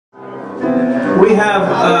we have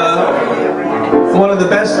one of the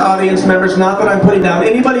best audience members, not that I'm putting down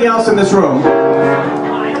anybody else in this room,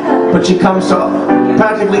 but she comes to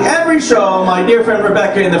practically every show, my dear friend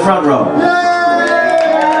Rebecca in the front row.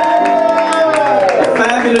 A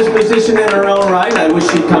fabulous musician in her own right. I wish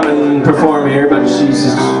she'd come and perform here, but she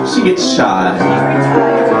gets shy.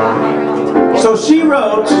 So she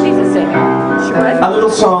wrote a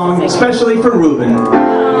little song especially for Ruben.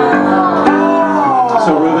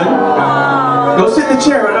 So Ruben, go sit in the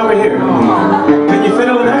chair right over here. Can you fit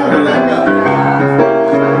over there?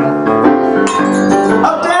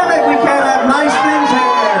 Oh damn it, we can't have nice things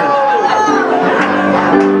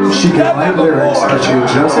here. She can write lyrics, but she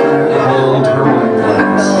just can't hold her own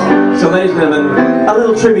legs. So ladies and gentlemen, a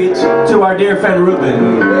little tribute to our dear friend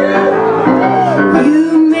Ruben.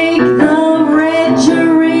 You make the red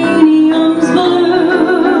geraniums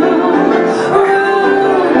blue,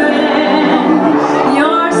 Ruben.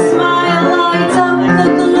 Your smile lights up the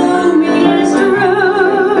gloomiest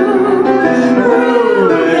room,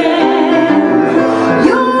 Ruben.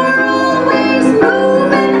 You're always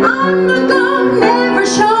moving on the go, never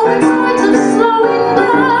showing signs of slowing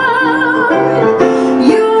down.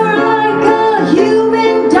 You're like a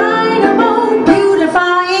human dynamo,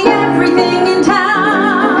 beautifying everything in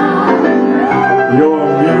town. Your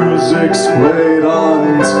music's played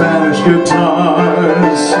on Spanish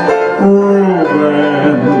guitars,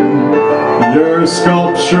 Ruben. Your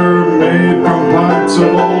sculpture made from parts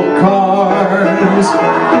of old cars,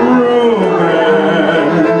 Ruben.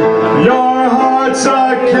 Your heart's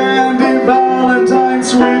a candy valentine,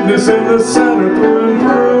 sweetness in the center through and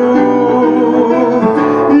through.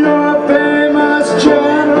 Your famous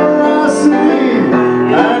generosity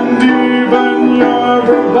and even your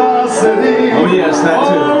verbosity. Oh yes, that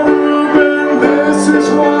too. Oh, Ruben, this is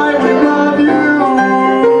why we love you.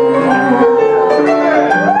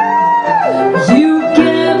 You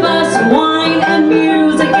give us wine and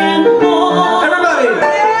music and more. Everybody!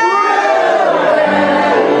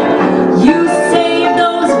 You save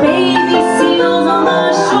those baby seals on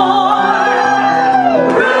the shore.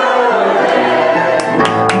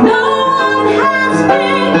 No one has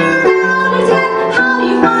figured out as yet how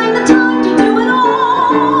you find the time to do it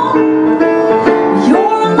all.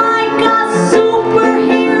 You're like a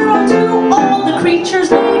superhero to all the creatures,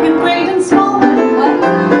 big and great and small.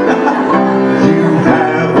 You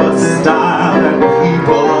have a style that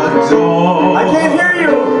people adore. I can't hear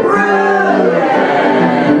you!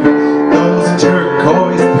 Those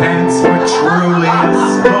turquoise pants were truly a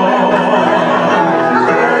score.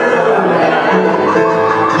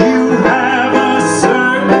 You have a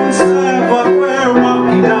certain style, but we're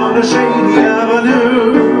walking down a shady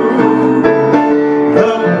avenue.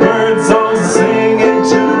 The birds all sing in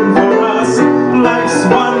tune for us. Life's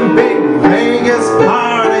one big Vegas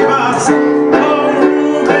party bus. Oh,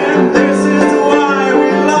 Ruben, this is why we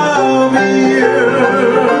love you.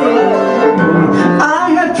 I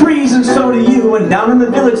have trees and so do you, and down in the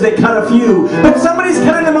village they cut a few, but somebody's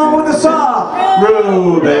cutting them all with a saw.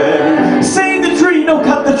 Ruben, save the tree, don't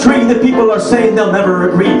cut the tree. The people are saying they'll never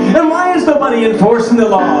agree. And why is nobody enforcing the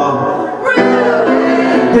law?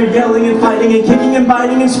 They're yelling and fighting and kicking and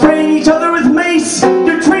biting and spraying each other with mace.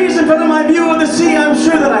 Your trees in front of my view of the sea, I'm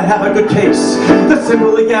sure that I have a good case. The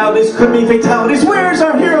simple legalities could mean fatalities. Where's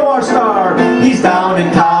our hero, our star? He's down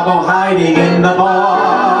in Cabo, hiding in the bar.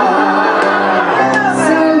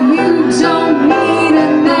 So you don't need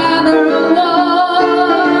another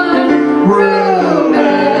award,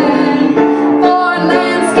 Ruben, for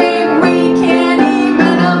landscape we can't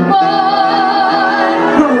even afford,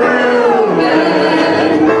 Ruben.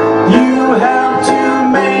 You help to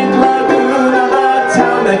make Laguna the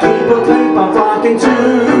town that people keep on flocking to.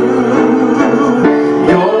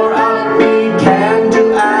 Your upbeat can-do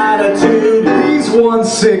attitude. He's one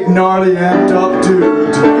sick, gnarly, amped up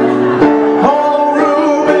dude.